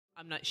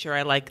I'm not sure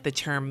I like the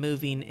term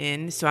moving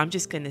in, so I'm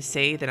just going to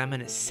say that I'm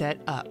going to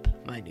set up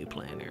my new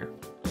planner.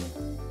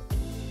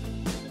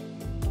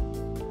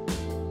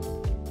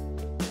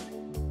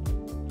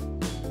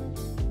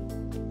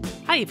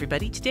 Hi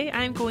everybody, today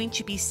I'm going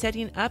to be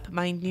setting up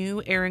my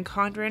new Erin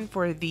Condren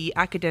for the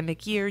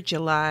academic year,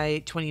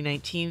 July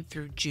 2019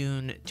 through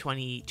June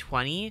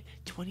 2020.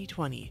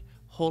 2020.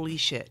 Holy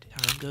shit,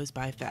 time goes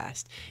by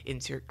fast.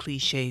 Insert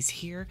cliches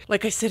here.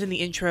 Like I said in the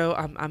intro,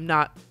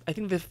 I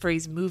think the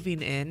phrase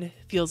moving in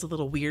feels a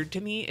little weird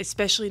to me,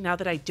 especially now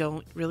that I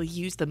don't really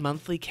use the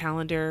monthly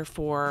calendar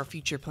for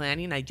future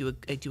planning. I do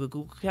a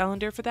Google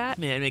Calendar for that.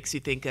 Man, it makes me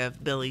think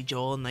of Billy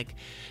Joel and like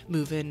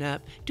moving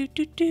up.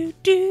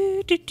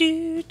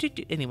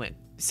 Anyway,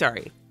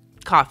 sorry.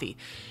 Coffee.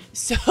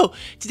 So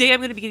today I'm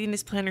going to be getting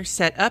this planner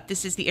set up.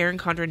 This is the Erin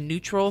Condren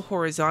Neutral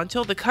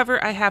Horizontal. The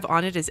cover I have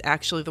on it is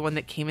actually the one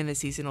that came in the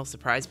seasonal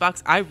surprise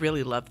box. I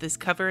really love this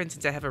cover, and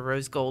since I have a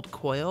rose gold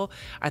coil,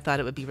 I thought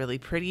it would be really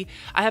pretty.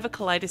 I have a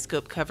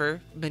kaleidoscope cover.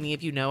 Many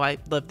of you know I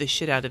love the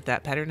shit out of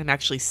that pattern. I'm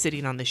actually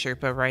sitting on the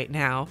Sherpa right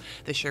now,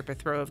 the Sherpa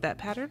throw of that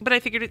pattern, but I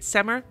figured it's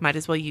summer, might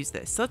as well use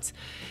this. So let's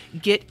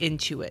get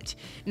into it.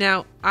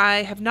 Now,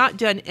 I have not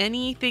done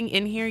anything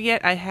in here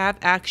yet. I have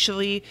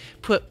actually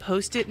put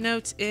post-it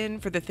notes in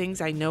for the things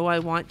I know I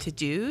want to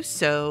do,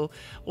 so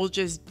we'll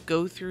just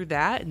go through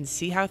that and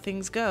see how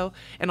things go,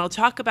 and I'll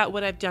talk about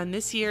what I've done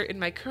this year in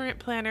my current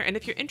planner. And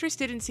if you're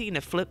interested in seeing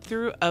a flip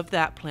through of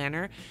that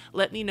planner,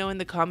 let me know in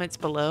the comments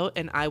below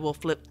and I will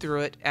flip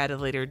through it at a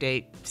later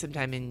date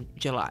sometime in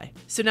July.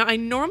 So now I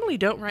normally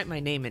don't write my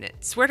name in it.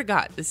 Swear to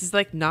God, this is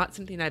like not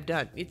something I've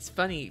done. It's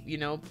funny, you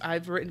know,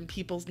 I've written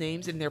people's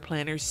names in their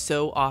planners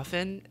so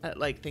often,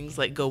 like things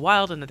like Go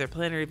Wild and other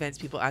planner events.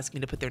 People ask me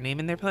to put their name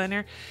in their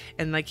planner,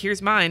 and like,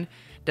 here's mine.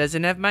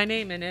 Doesn't have my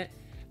name in it,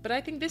 but I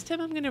think this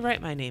time I'm going to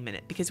write my name in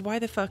it, because why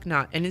the fuck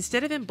not? And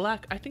instead of in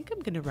black, I think I'm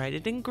going to write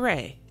it in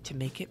gray to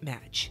make it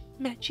match.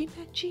 Matchy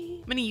matchy.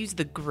 I'm going to use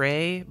the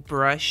gray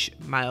brush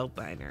mild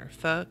liner.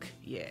 Fuck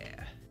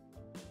yeah.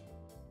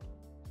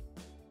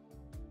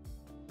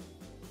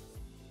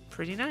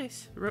 Pretty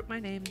nice. Wrote my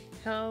name.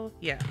 Hell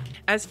yeah.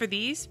 As for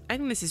these, I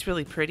think this is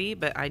really pretty,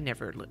 but I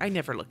never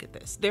look at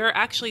this. There are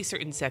actually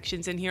certain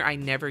sections in here I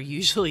never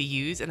usually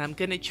use, and I'm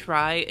gonna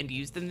try and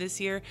use them this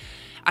year.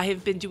 I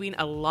have been doing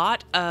a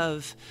lot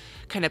of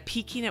kind of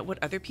peeking at what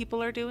other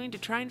people are doing to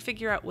try and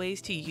figure out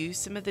ways to use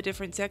some of the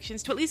different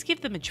sections to at least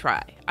give them a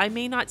try. I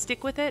may not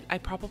stick with it. I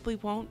probably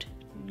won't,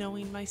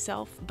 knowing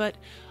myself, but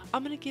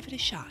I'm going to give it a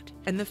shot.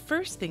 And the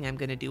first thing I'm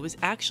going to do is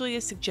actually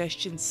a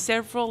suggestion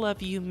several of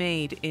you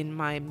made in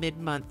my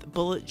mid-month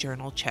bullet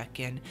journal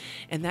check-in,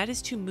 and that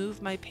is to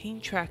move my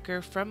pain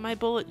tracker from my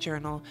bullet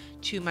journal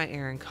to my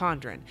Erin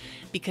Condren,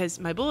 because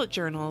my bullet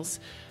journals,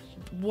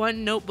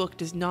 one notebook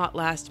does not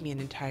last me an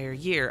entire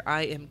year.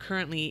 I am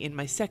currently in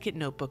my second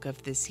notebook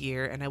of this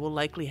year, and I will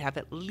likely have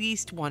at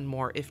least one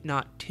more, if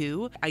not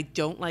two. I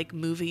don't like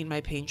moving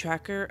my pain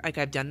tracker. Like,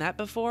 I've done that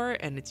before,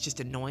 and it's just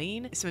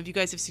annoying. Some of you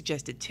guys have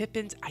suggested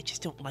tip-ins. I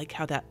just don't like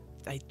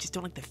I just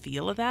don't like the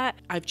feel of that.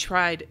 I've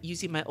tried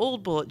using my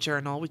old bullet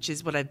journal, which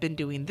is what I've been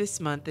doing this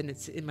month, and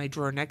it's in my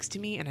drawer next to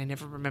me, and I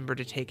never remember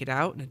to take it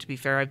out. And to be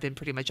fair, I've been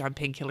pretty much on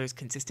painkillers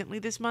consistently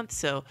this month,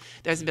 so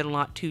there hasn't been a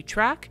lot to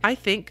track. I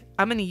think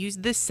I'm going to use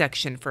this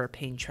section for a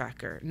pain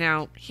tracker.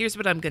 Now, here's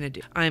what I'm going to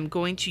do. I'm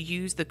going to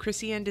use the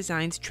Krissyanne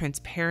Designs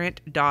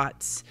transparent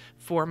dots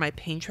for my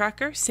pain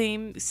tracker,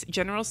 same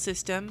general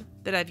system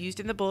that I've used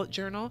in the bullet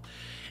journal.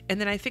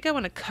 And then I think I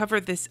want to cover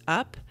this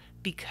up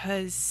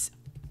because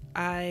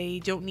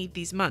I don't need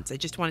these months. I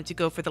just wanted to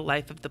go for the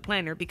life of the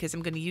planner because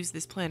I'm going to use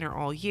this planner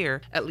all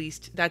year. At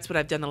least that's what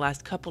I've done the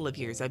last couple of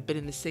years. I've been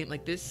in the same,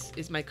 like, this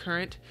is my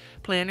current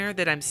planner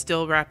that I'm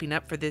still wrapping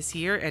up for this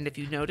year. And if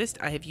you noticed,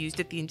 I have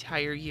used it the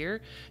entire year.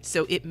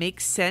 So it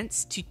makes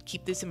sense to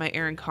keep this in my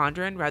Erin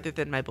Condren rather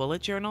than my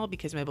bullet journal,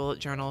 because my bullet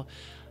journal,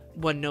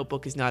 one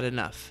notebook is not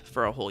enough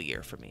for a whole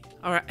year for me.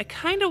 All right, I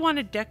kind of want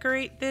to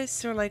decorate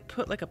this or like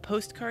put like a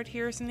postcard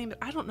here or something, but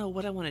I don't know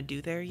what I want to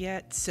do there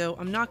yet. So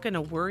I'm not going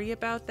to worry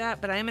about that,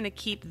 but I am going to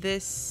keep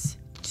this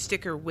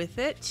sticker with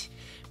it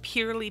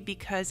purely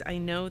because I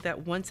know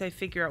that once I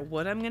figure out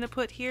what I'm going to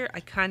put here,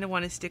 I kind of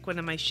want to stick one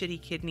of my shitty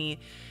kidney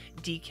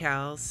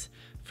decals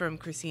from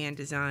Krissyanne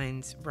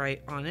Designs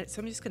right on it.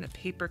 So I'm just going to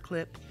paper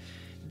clip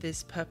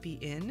this puppy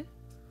in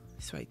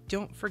so I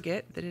don't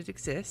forget that it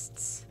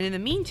exists. And in the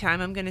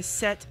meantime, I'm gonna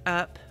set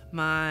up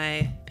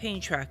my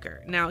pain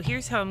tracker. Now,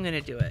 here's how I'm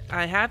gonna do it.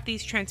 I have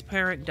these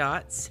transparent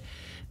dots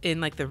in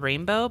like the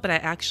rainbow, but I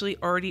actually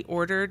already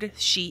ordered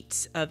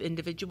sheets of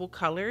individual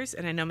colors,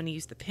 and I know I'm gonna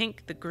use the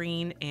pink, the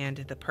green, and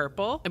the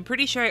purple. I'm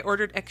pretty sure I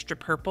ordered extra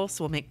purple,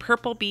 so we'll make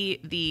purple be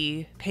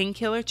the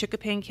painkiller, Chicka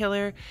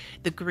painkiller,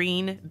 the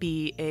green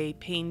be a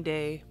pain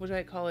day. What do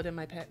I call it in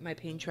my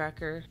pain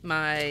tracker?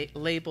 My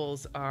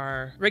labels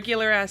are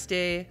regular ass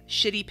day,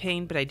 shitty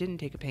pain, but I didn't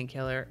take a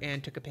painkiller,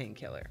 and took a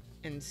painkiller.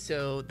 And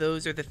so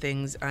those are the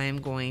things I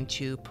am going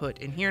to put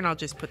in here, and I'll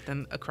just put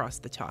them across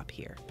the top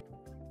here.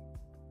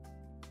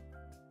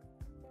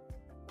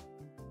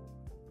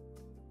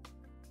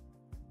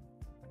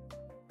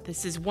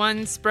 This is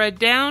one spread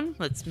down.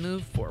 Let's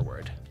move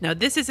forward. Now,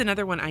 this is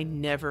another one I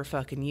never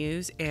fucking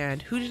use.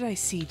 And who did I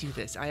see do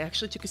this? I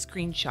actually took a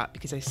screenshot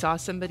because I saw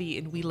somebody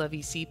in We Love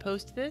EC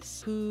post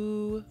this.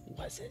 Who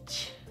was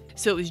it?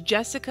 So it was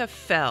Jessica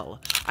Fell.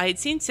 I had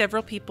seen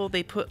several people,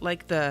 they put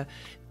like the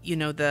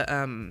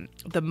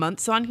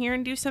months on here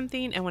and do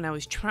something. And when I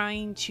was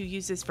trying to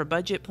use this for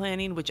budget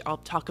planning, which I'll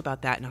talk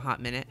about that in a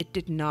hot minute, it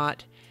did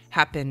not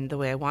happen the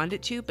way I wanted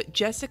it to. But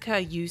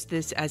Jessica used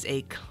this as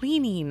a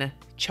cleaning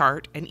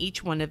chart, and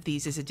each one of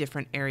these is a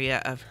different area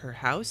of her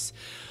house.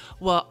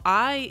 Well,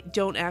 I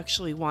don't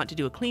actually want to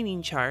do a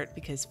cleaning chart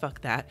because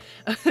fuck that.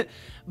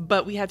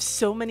 But we have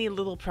so many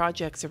little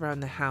projects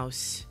around the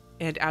house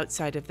and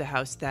outside of the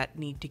house that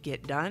need to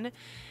get done,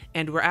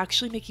 and we're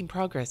actually making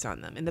progress on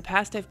them. In the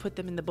past, I've put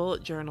them in the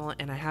bullet journal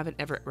and I haven't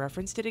ever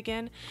referenced it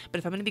again, but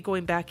if I'm gonna be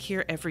going back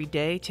here every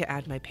day to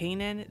add my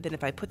paint in, then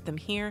if I put them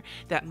here,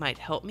 that might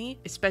help me,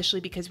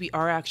 especially because we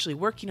are actually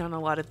working on a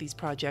lot of these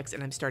projects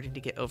and I'm starting to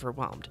get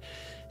overwhelmed.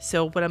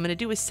 So what I'm gonna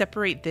do is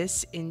separate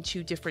this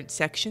into different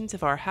sections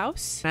of our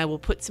house, and I will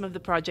put some of the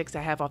projects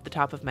I have off the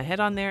top of my head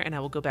on there, and I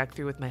will go back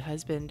through with my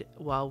husband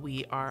while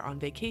we are on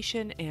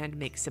vacation and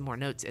make some more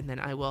notes, and then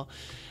I will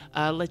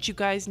let you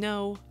guys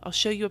know. I'll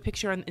show you a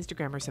picture on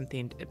Instagram or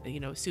something, you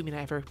know, assuming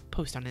I ever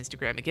post on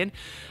Instagram again,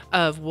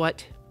 of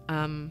what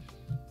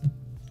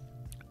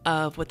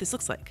this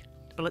looks like.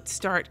 But let's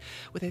start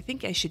with, I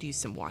think I should use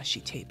some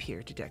washi tape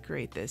here to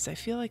decorate this. I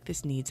feel like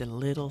this needs a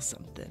little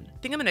something. I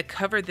think I'm gonna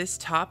cover this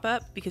top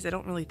up because I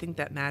don't really think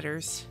that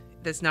matters.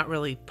 That's not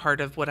really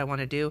part of what I want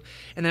to do.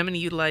 And then I'm going to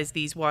utilize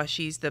these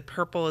washis. The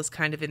purple is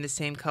kind of in the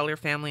same color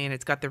family, and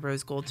it's got the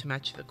rose gold to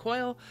match the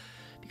coil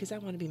because I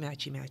want to be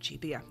matchy-matchy.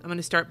 But yeah, I'm going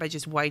to start by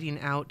just whiting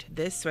out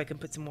this so I can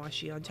put some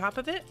washi on top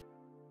of it.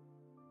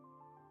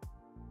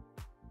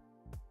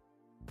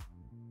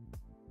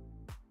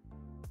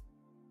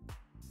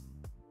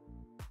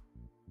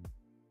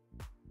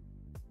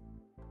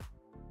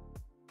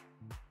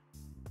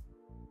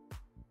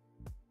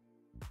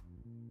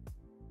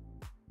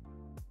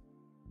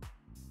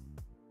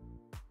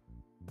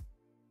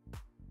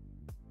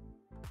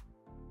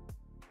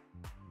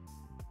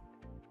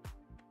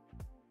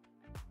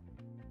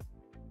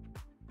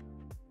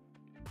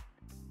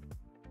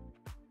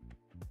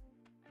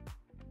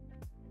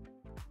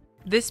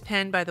 This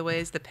pen, by the way,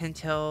 is the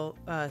Pentel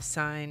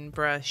Sign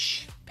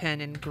Brush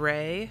pen in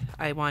gray.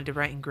 I wanted to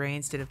write in gray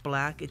instead of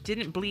black. It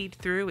didn't bleed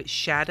through. It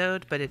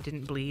shadowed, but it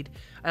didn't bleed.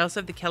 I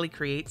also have the Kelly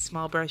Create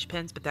small brush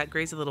pens, but that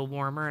gray's a little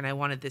warmer, and I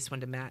wanted this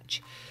one to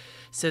match.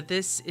 So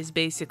this is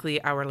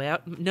basically our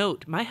layout.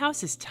 Note, my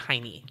house is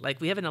tiny.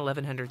 Like, we have an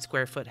 1,100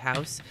 square foot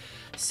house.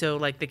 So,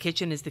 like, the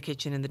kitchen is the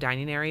kitchen and the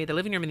dining area. The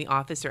living room and the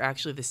office are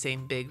actually the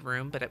same big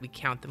room, but we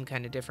count them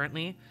kind of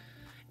differently.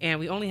 And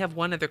we only have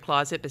one other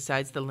closet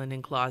besides the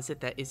linen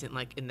closet that isn't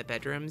like in the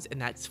bedrooms, and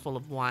that's full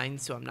of wine,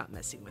 so I'm not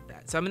messing with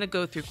that. So I'm going to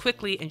go through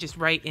quickly and just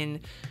write in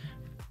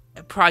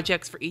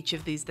projects for each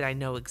of these that I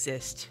know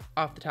exist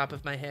off the top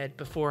of my head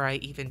before I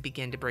even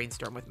begin to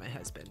brainstorm with my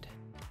husband.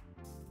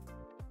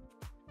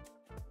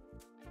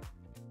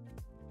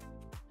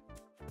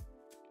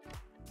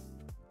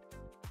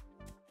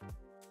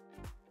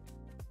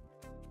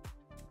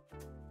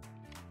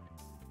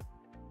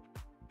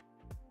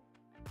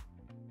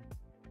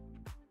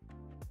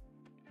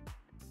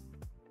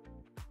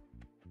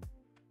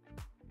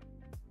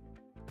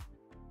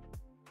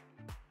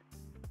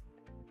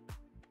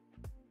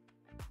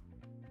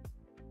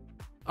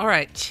 All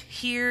right,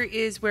 here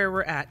is where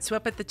we're at. So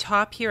up at the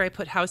top here, I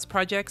put house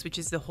projects, which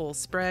is the whole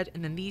spread.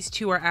 And then these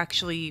two are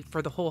actually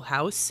for the whole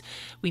house.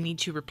 We need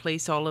to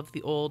replace all of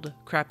the old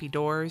crappy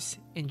doors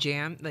and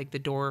jam, like the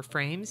door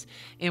frames.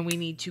 And we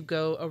need to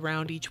go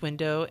around each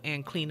window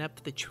and clean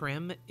up the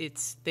trim.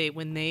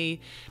 When they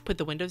put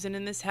the windows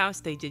in this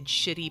house, they did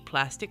shitty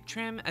plastic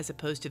trim as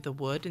opposed to the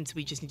wood. And so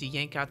we just need to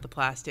yank out the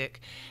plastic,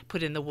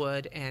 put in the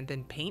wood, and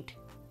then paint,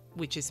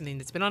 which is something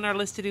that's been on our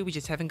list to do. We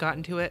just haven't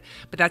gotten to it,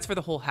 but that's for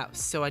the whole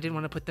house. So I didn't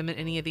want to put them in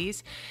any of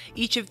these.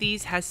 Each of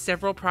these has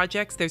several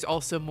projects. There's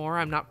also more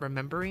I'm not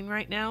remembering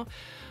right now.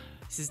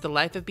 This is the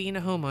life of being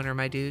a homeowner,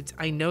 my dudes.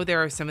 I know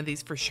there are some of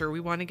these for sure we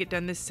want to get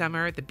done this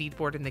summer. The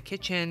beadboard in the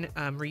kitchen,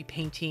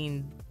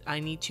 repainting. I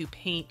need to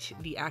paint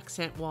the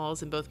accent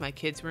walls in both my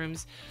kids'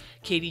 rooms.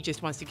 Katie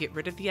just wants to get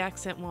rid of the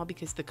accent wall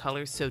because the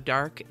color's so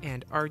dark,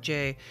 and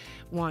RJ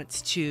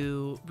wants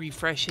to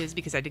refresh his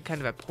because I did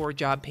kind of a poor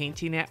job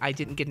painting it. I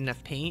didn't get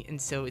enough paint,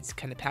 and so it's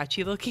kind of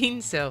patchy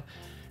looking. So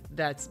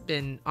that's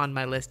been on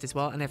my list as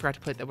well. And I forgot to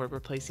put that we're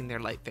replacing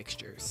their light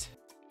fixtures.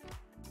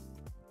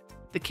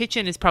 The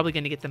kitchen is probably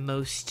going to get the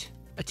most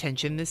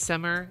attention this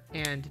summer,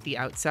 and the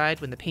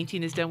outside. When the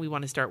painting is done, we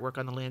want to start work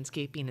on the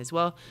landscaping as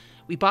well.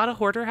 We bought a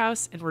hoarder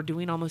house, and we're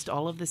doing almost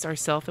all of this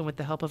ourselves and with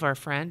the help of our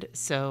friend,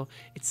 so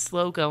it's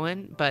slow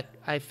going, but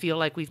I feel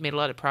like we've made a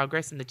lot of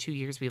progress in the 2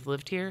 years we've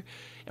lived here,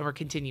 and we're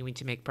continuing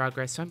to make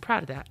progress, so I'm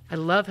proud of that. I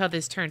love how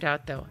this turned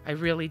out, though. I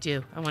really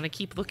do. I want to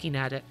keep looking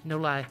at it, no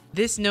lie.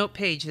 This note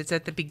page that's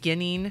at the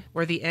beginning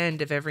or the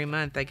end of every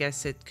month, I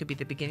guess it could be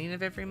the beginning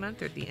of every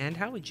month or the end.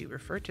 How would you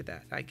refer to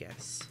that, I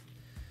guess?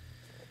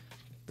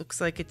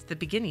 Looks like it's the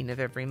beginning of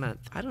every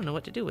month. I don't know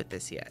what to do with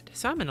this yet.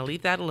 So I'm going to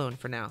leave that alone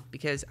for now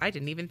because I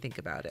didn't even think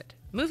about it.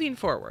 Moving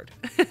forward.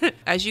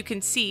 As you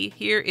can see,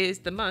 here is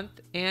the month.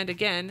 And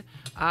again,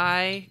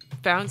 I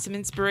found some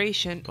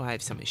inspiration. Oh, I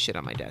have so much shit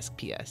on my desk,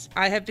 P.S.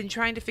 I have been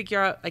trying to figure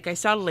out, like I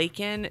saw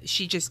Lakin,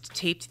 she just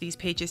taped these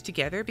pages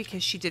together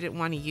because she didn't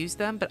want to use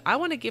them, but I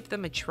want to give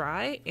them a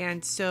try.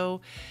 And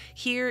so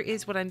here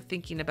is what I'm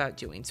thinking about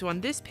doing. So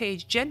on this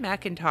page, Jen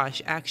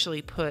McIntosh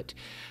actually put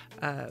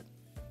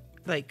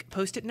like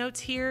post-it notes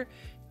here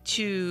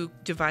to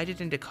divide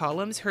it into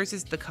columns. Hers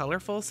is the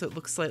colorful, so it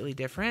looks slightly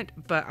different,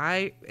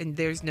 and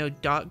there's no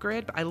dot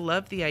grid, but I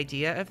love the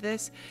idea of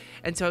this.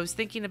 And so I was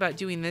thinking about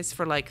doing this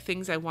for like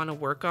things I want to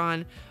work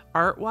on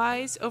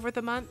art-wise over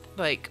the month.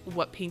 Like,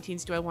 what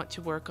paintings do I want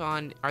to work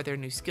on? Are there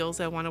new skills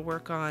I want to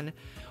work on,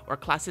 or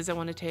classes I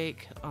want to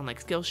take on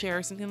like Skillshare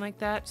or something like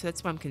that? So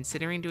that's what I'm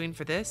considering doing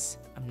for this.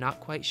 I'm not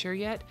quite sure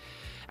yet.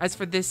 As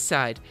for this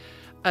side,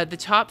 the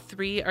top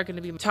 3 are going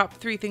to be top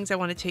 3 things I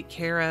want to take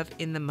care of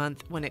in the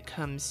month when it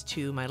comes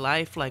to my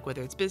life, like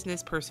whether it's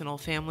business, personal,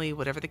 family,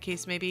 whatever the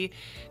case may be,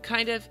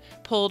 kind of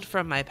pulled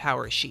from my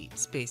power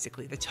sheets,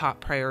 basically the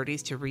top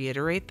priorities to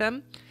reiterate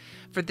them.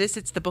 For this,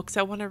 it's the books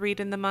I want to read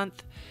in the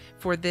month.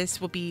 For this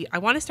will be, I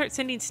want to start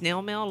sending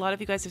snail mail. A lot of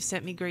you guys have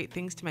sent me great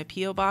things to my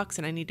P.O. box,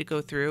 and I need to go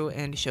through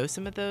and show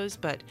some of those,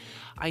 but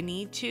I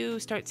need to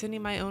start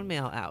sending my own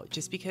mail out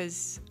just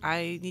because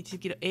I need to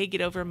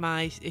get over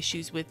my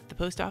issues with the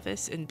post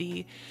office, and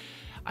B,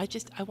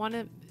 I want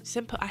to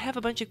send, I have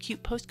a bunch of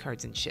cute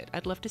postcards and shit.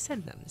 I'd love to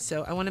send them.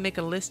 So I want to make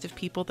a list of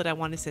people that I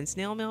want to send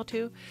snail mail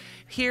to.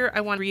 Here,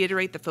 I want to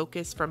reiterate the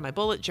focus from my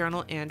bullet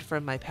journal and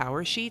from my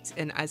power sheets.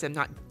 And as I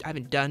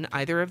haven't done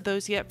either of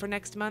those yet for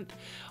next month,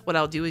 what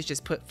I'll do is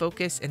just put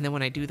focus. And then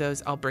when I do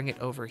those, I'll bring it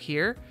over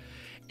here.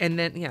 And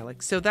then, yeah,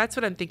 like, so that's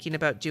what I'm thinking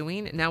about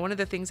doing. Now, one of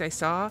the things I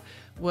saw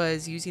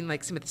was using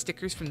like some of the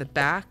stickers from the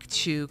back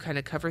to kind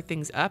of cover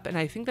things up. And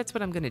I think that's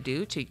what I'm going to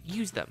do to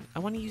use them. I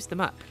want to use them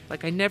up.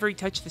 Like, I never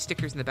touch the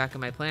stickers in the back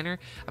of my planner.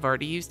 I've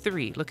already used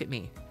 3. Look at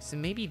me. So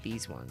maybe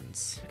these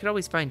ones. I could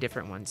always find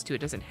different ones too.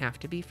 It doesn't have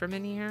to be from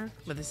in here,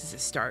 but this is a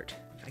start,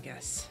 I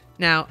guess.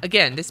 Now,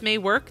 again, this may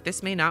work.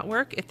 This may not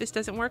work. If this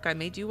doesn't work, I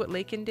may do what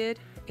Lakin did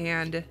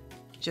and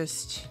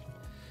just,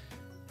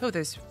 oh,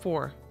 there's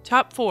 4.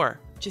 Top 4.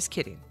 Just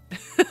kidding.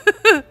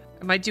 I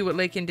might do what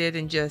Lakin did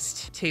and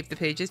just tape the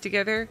pages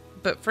together.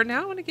 But for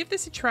now, I want to give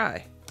this a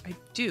try. I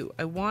do.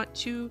 I want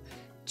to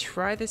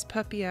try this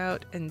puppy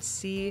out and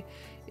see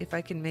if I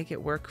can make it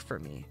work for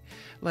me.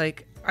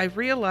 Like, I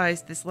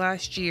realized this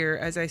last year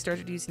as I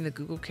started using the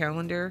Google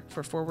Calendar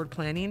for forward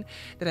planning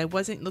that I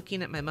wasn't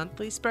looking at my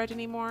monthly spread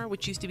anymore,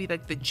 which used to be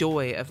like the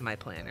joy of my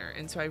planner.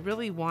 And so I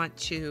really want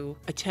to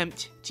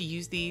attempt to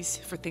use these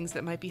for things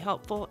that might be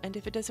helpful. And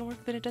if it doesn't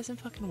work, then it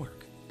doesn't fucking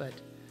work. But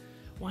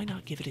why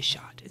not give it a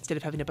shot instead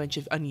of having a bunch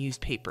of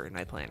unused paper in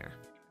my planner?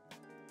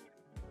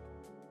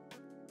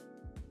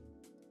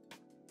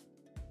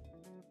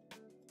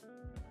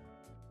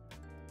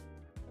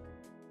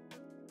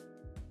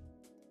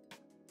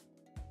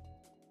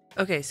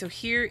 Okay, so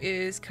here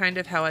is kind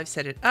of how I've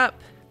set it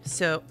up.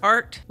 So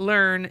art,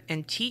 learn,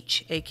 and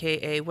teach,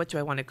 aka what do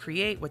I want to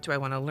create, what do I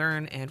want to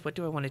learn, and what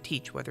do I want to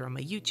teach, whether on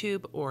my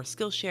YouTube or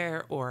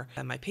Skillshare or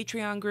on my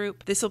Patreon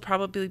group. This will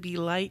probably be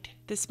light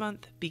this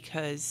month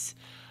because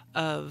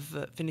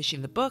of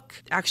finishing the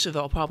book. Actually,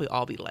 they'll probably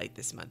all be light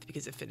this month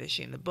because of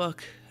finishing the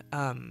book.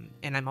 And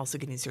I'm also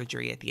getting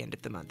surgery at the end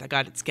of the month. I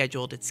got it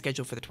scheduled. It's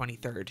scheduled for the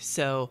 23rd.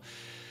 So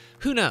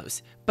who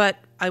knows? But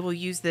I will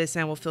use this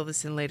and I will fill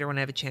this in later when I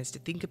have a chance to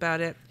think about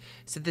it.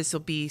 So this will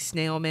be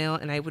snail mail.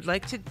 And I would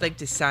like to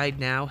decide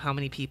now how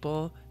many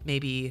people,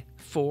 maybe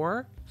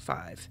 4,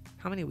 5.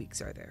 How many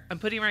weeks are there? I'm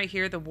putting right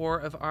here the War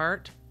of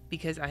Art,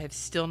 because I have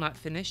still not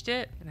finished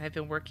it, and I've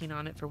been working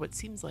on it for what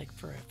seems like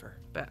forever.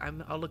 But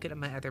I'll look at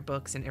my other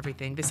books and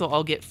everything. This will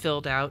all get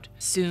filled out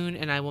soon,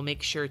 and I will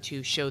make sure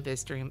to show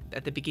this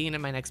at the beginning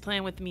of my next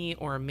plan with me,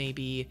 or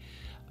maybe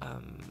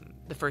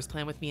the first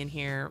plan with me in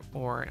here,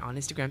 or on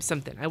Instagram,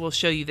 something. I will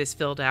show you this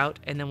filled out,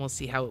 and then we'll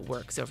see how it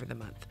works over the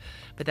month.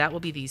 But that will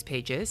be these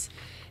pages.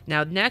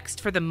 Now,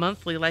 next for the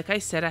monthly, like I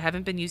said, I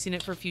haven't been using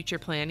it for future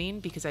planning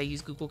because I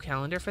use Google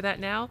Calendar for that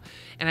now.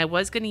 And I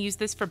was going to use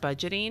this for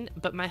budgeting,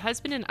 but my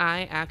husband and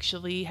I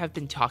actually have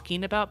been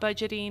talking about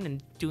budgeting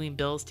and doing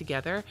bills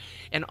together.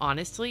 And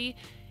honestly,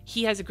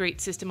 he has a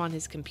great system on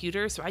his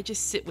computer, so I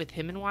just sit with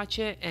him and watch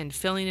it, and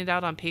filling it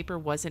out on paper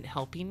wasn't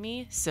helping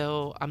me,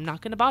 so I'm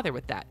not going to bother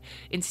with that.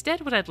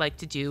 Instead, what I'd like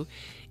to do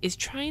is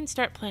try and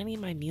start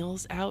planning my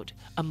meals out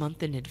a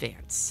month in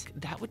advance.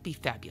 That would be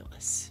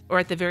fabulous. Or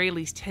at the very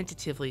least,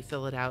 tentatively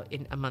fill it out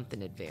in a month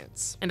in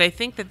advance. And I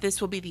think that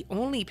this will be the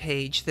only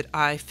page that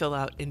I fill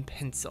out in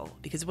pencil,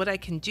 because what I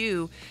can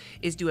do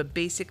is do a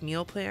basic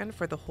meal plan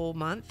for the whole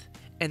month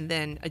and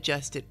then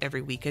adjust it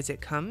every week as it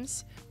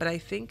comes. But I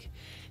think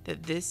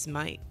that this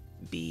might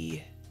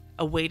be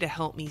a way to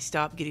help me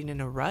stop getting in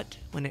a rut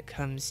when it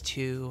comes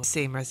to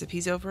same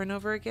recipes over and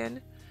over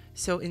again.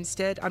 So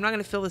instead, I'm not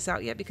going to fill this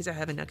out yet because I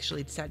haven't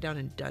actually sat down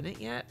and done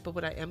it yet. But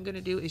what I am going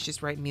to do is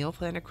just write meal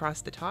plan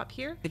across the top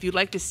here. If you'd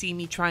like to see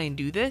me try and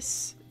do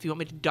this, if you want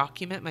me to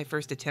document my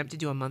first attempt to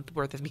do a month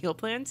worth of meal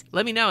plans,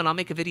 let me know and I'll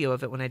make a video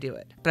of it when I do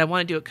it. But I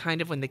want to do it kind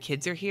of when the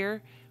kids are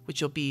here,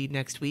 which will be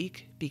next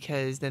week,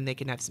 because then they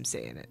can have some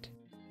say in it.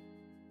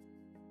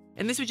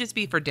 And this would just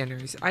be for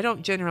dinners. I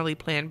don't generally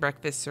plan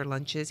breakfasts or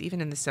lunches,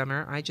 even in the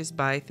summer. I just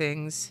buy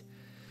things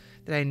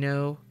that I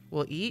know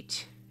we'll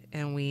eat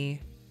and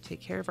we take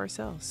care of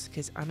ourselves,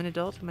 because I'm an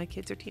adult and my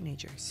kids are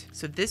teenagers.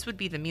 So this would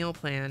be the meal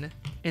plan.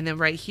 And then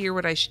right here,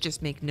 what I should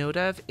just make note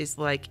of is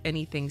like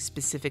anything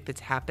specific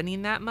that's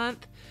happening that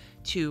month,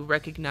 to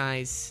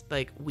recognize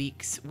like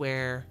weeks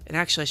where, and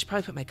actually I should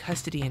probably put my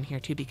custody in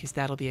here too, because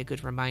that'll be a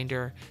good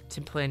reminder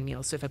to plan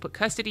meals. So if I put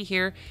custody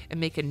here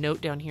and make a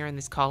note down here in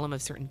this column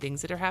of certain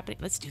things that are happening,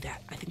 let's do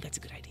that. I think that's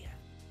a good idea.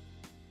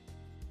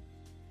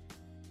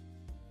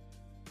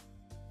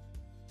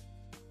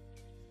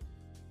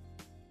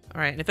 All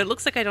right, and if it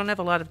looks like I don't have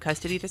a lot of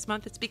custody this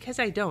month, it's because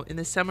I don't. In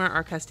the summer,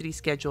 our custody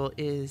schedule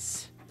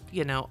is,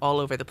 you know, all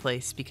over the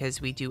place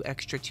because we do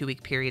extra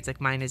 2-week periods, like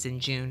mine is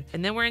in June.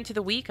 And then we're into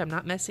the week. I'm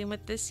not messing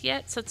with this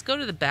yet. So let's go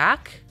to the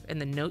back and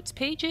the notes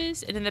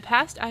pages. And in the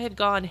past, I have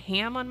gone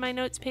ham on my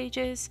notes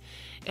pages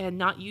and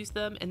not used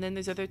them. And then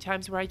there's other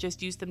times where I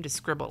just use them to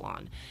scribble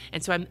on.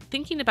 And so I'm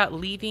thinking about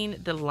leaving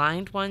the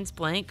lined ones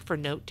blank for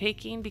note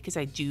taking, because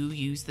I do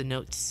use the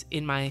notes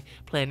in my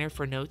planner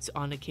for notes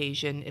on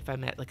occasion if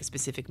I'm at like a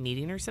specific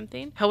meeting or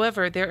something.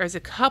 However, there is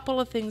a couple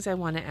of things I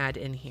want to add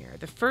in here.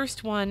 The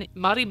first one,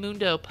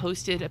 Marimundo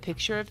posted a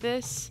picture of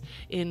this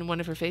in one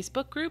of her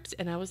Facebook groups,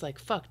 and I was like,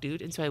 fuck,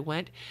 dude. And so I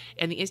went,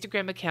 and the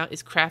Instagram account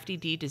is Crafty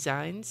D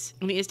Designs.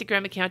 And the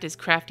Instagram account is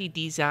Crafty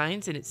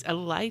Designs, and it's a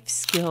life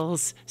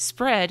skills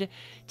spread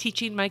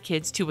teaching my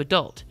kids to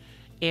adult.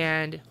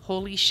 And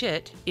holy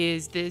shit,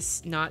 is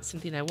this not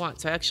something I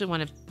want? So I actually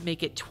want to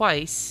make it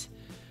twice,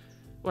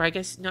 or I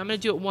guess, no, I'm going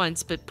to do it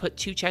once, but put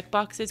 2 check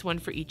boxes, one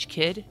for each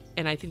kid.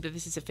 And I think that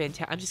this is a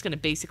fantastic, I'm just going to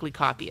basically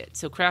copy it.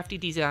 So Crafty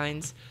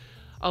Designs,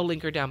 I'll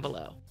link her down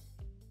below.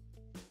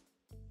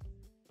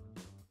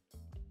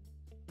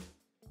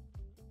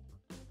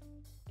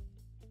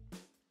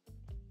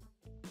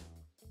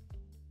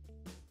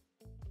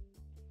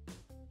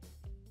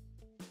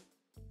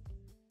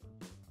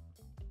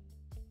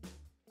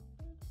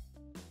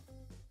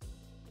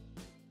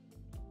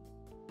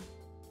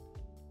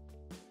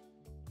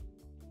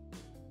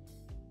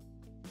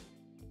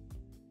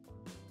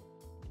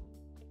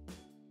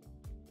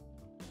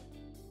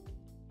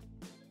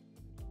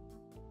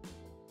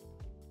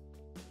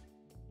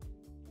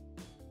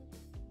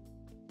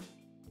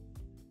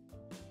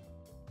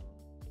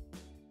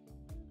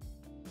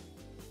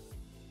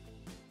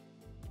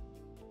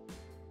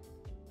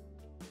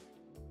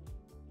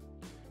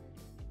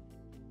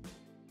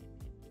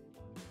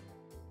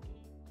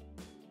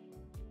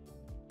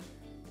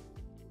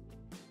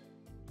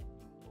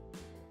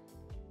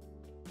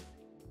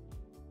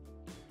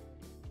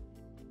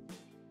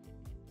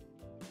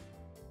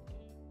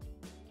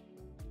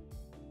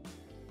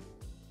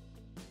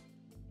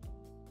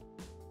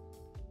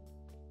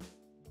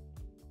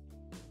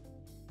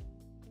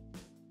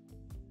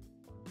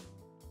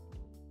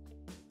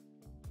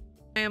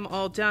 I am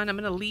all done. I'm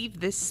going to leave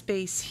this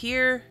space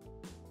here.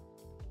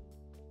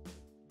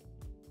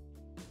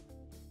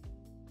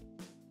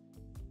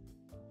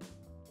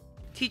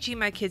 Teaching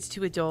my kids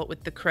to adult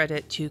with the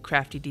credit to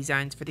Crafty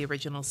Designs for the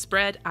original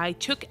spread. I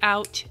took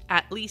out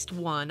at least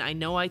one. I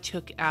know I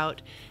took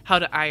out how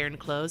to iron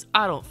clothes.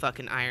 I don't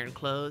fucking iron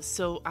clothes,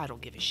 so I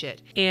don't give a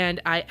shit.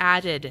 And I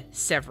added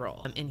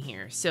several in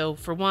here. So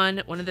for one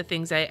of the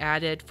things I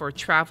added for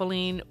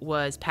traveling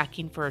was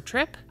packing for a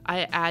trip.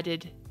 I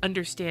added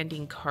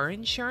understanding car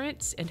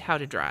insurance and how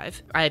to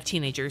drive. I have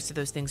teenagers, so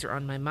those things are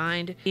on my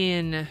mind.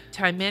 In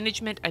time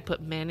management, I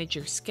put manage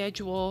your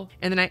schedule.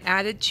 And then I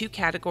added 2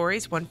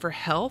 categories, one for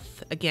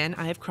health. Again,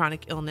 I have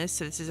chronic illness,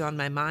 so this is on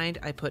my mind.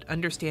 I put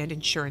understand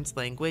insurance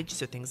language,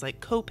 so things like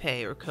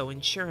copay or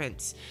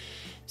co-insurance,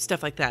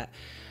 stuff like that.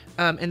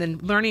 And then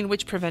learning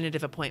which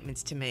preventative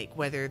appointments to make,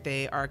 whether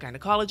they are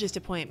gynecologist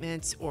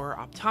appointments or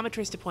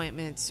optometrist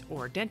appointments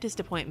or dentist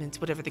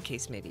appointments, whatever the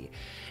case may be.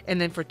 And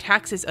then for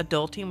taxes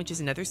adulting, which is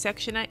another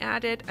section I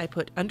added, I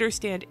put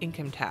understand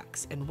income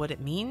tax and what it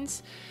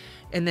means.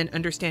 And then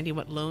understanding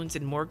what loans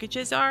and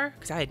mortgages are,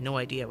 because I had no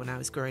idea when I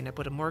was growing up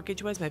what a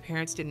mortgage was. My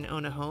parents didn't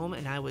own a home,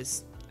 and I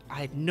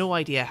had no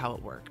idea how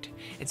it worked.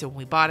 And so when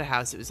we bought a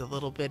house, it was a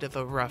little bit of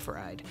a rough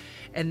ride.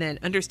 And then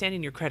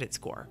understanding your credit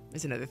score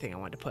is another thing I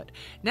wanted to put.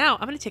 Now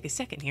I'm going to take a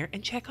second here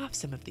and check off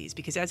some of these,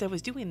 because as I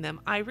was doing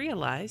them, I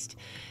realized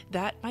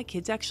that my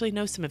kids actually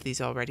know some of these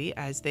already,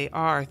 as they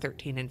are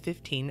 13 and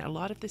 15. A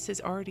lot of this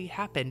has already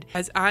happened,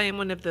 as I am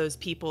one of those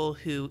people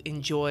who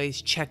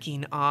enjoys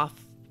checking off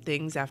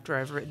things after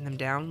I've written them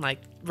down, like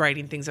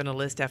writing things on a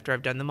list after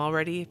I've done them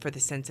already for the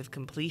sense of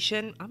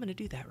completion. I'm going to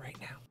do that right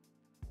now.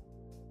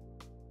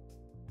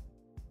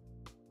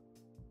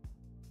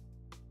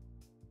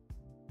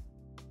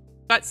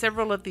 got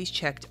several of these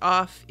checked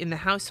off. In the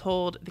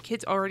household, the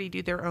kids already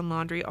do their own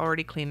laundry,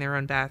 already clean their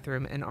own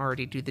bathroom, and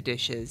already do the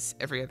dishes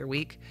every other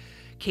week.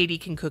 Katie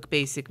can cook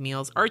basic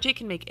meals. RJ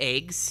can make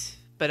eggs,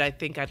 but I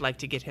think I'd like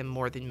to get him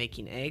more than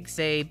making eggs.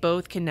 They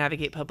both can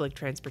navigate public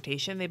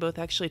transportation. They both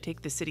actually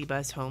take the city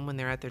bus home when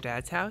they're at their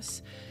dad's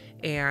house.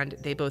 And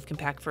they both can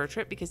pack for a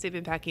trip because they've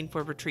been packing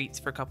for retreats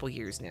for a couple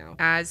years now.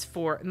 As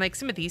for, like,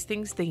 some of these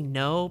things they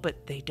know,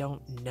 but they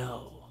don't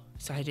know.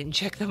 So I didn't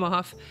check them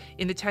off.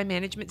 In the time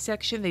management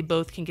section, they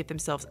both can get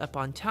themselves up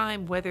on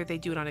time. Whether they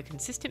do it on a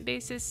consistent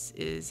basis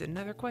is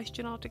another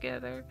question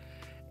altogether.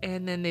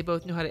 And then they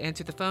both know how to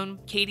answer the phone.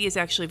 Katie is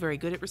actually very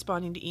good at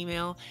responding to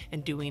email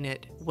and doing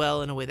it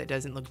well in a way that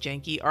doesn't look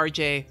janky.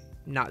 RJ,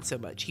 not so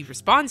much. He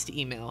responds to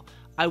email.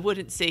 I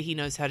wouldn't say he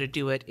knows how to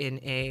do it in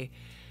a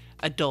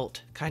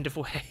adult kind of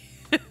way.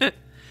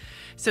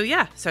 So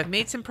I've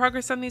made some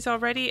progress on these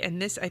already,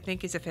 and this I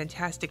think is a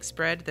fantastic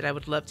spread that I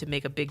would love to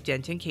make a big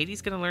dent in.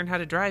 Katie's going to learn how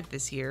to drive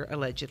this year,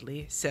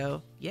 allegedly,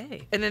 so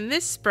yay. And then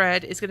this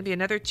spread is going to be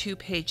another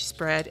 2-page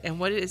spread, and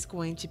what it is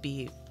going to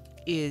be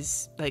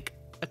is like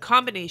a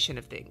combination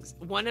of things.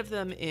 One of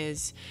them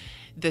is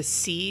the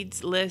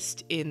seeds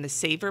list in the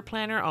Saver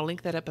Planner. I'll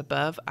link that up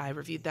above. I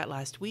reviewed that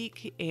last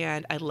week,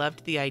 and I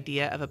loved the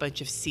idea of a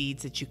bunch of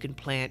seeds that you can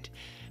plant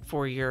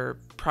for your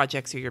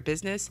projects or your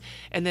business.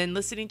 And then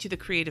listening to the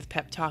Creative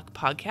Pep Talk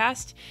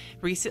podcast,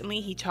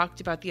 recently he talked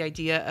about the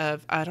idea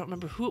of, I don't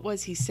remember who it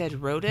was he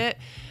said wrote it,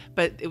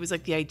 but it was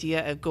like the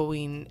idea of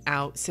going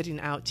out, sitting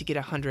out to get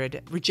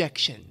 100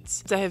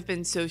 rejections. I have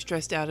been so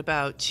stressed out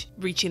about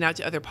reaching out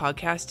to other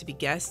podcasts to be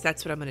guests.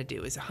 That's what I'm going to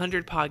do, is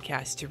 100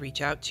 podcasts to reach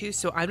out to.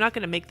 So I'm not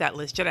going to make that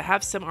list yet. I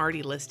have some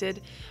already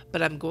listed,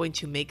 but I'm going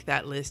to make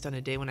that list on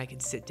a day when I can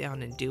sit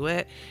down and do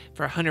it,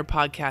 for 100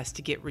 podcasts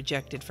to get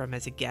rejected from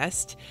as a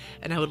guest.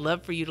 And I would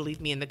love for you to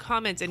leave me in the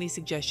comments any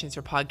suggestions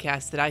for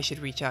podcasts that I should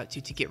reach out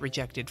to get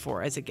rejected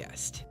for as a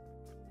guest.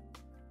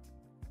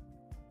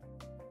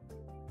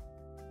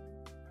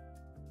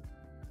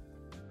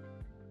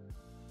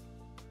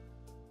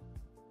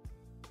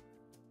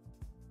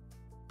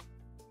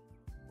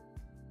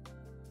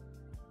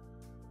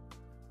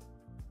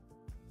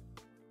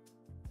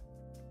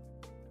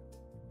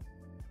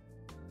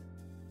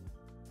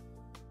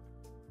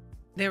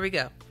 There we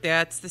go.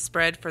 That's the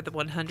spread for the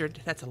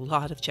 100. That's a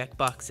lot of check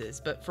boxes,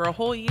 but for a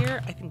whole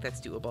year, I think that's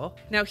doable.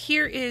 Now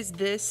here is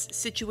this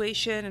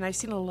situation, and I've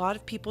seen a lot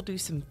of people do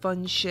some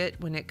fun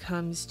shit when it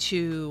comes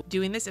to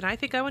doing this, and I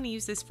think I want to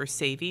use this for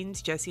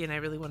savings. Jesse and I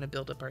really want to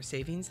build up our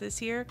savings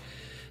this year.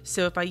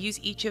 So if I use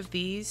each of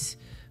these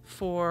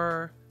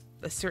for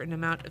a certain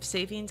amount of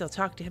savings, I'll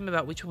talk to him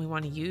about which one we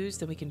want to use,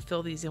 then we can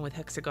fill these in with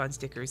hexagon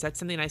stickers. That's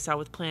something I saw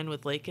with Plan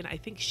with Lakin. I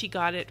think she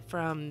got it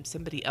from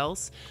somebody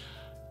else.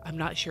 I'm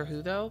not sure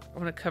who though. I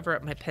want to cover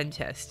up my pen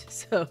test.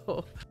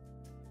 So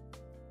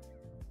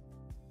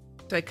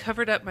I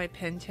covered up my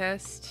pen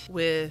test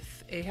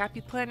with a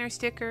Happy Planner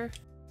sticker.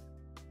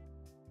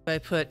 I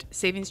put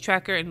savings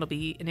tracker, and it'll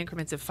be in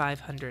increments of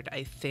 500,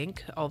 I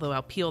think, although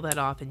I'll peel that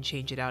off and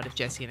change it out if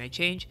Jesse and I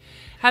change.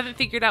 Haven't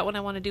figured out what I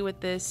want to do with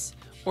this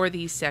or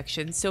these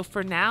sections. So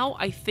for now,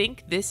 I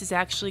think this is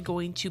actually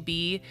going to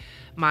be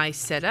my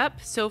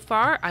setup so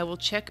far. I will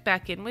check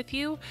back in with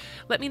you.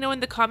 Let me know in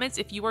the comments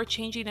if you are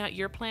changing out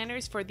your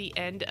planners for the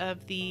end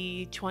of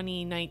the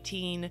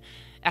 2019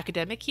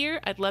 academic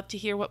year. I'd love to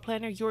hear what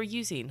planner you're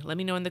using. Let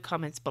me know in the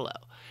comments below.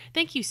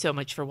 Thank you so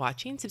much for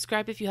watching.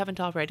 Subscribe if you haven't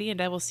already,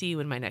 and I will see you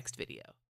in my next video.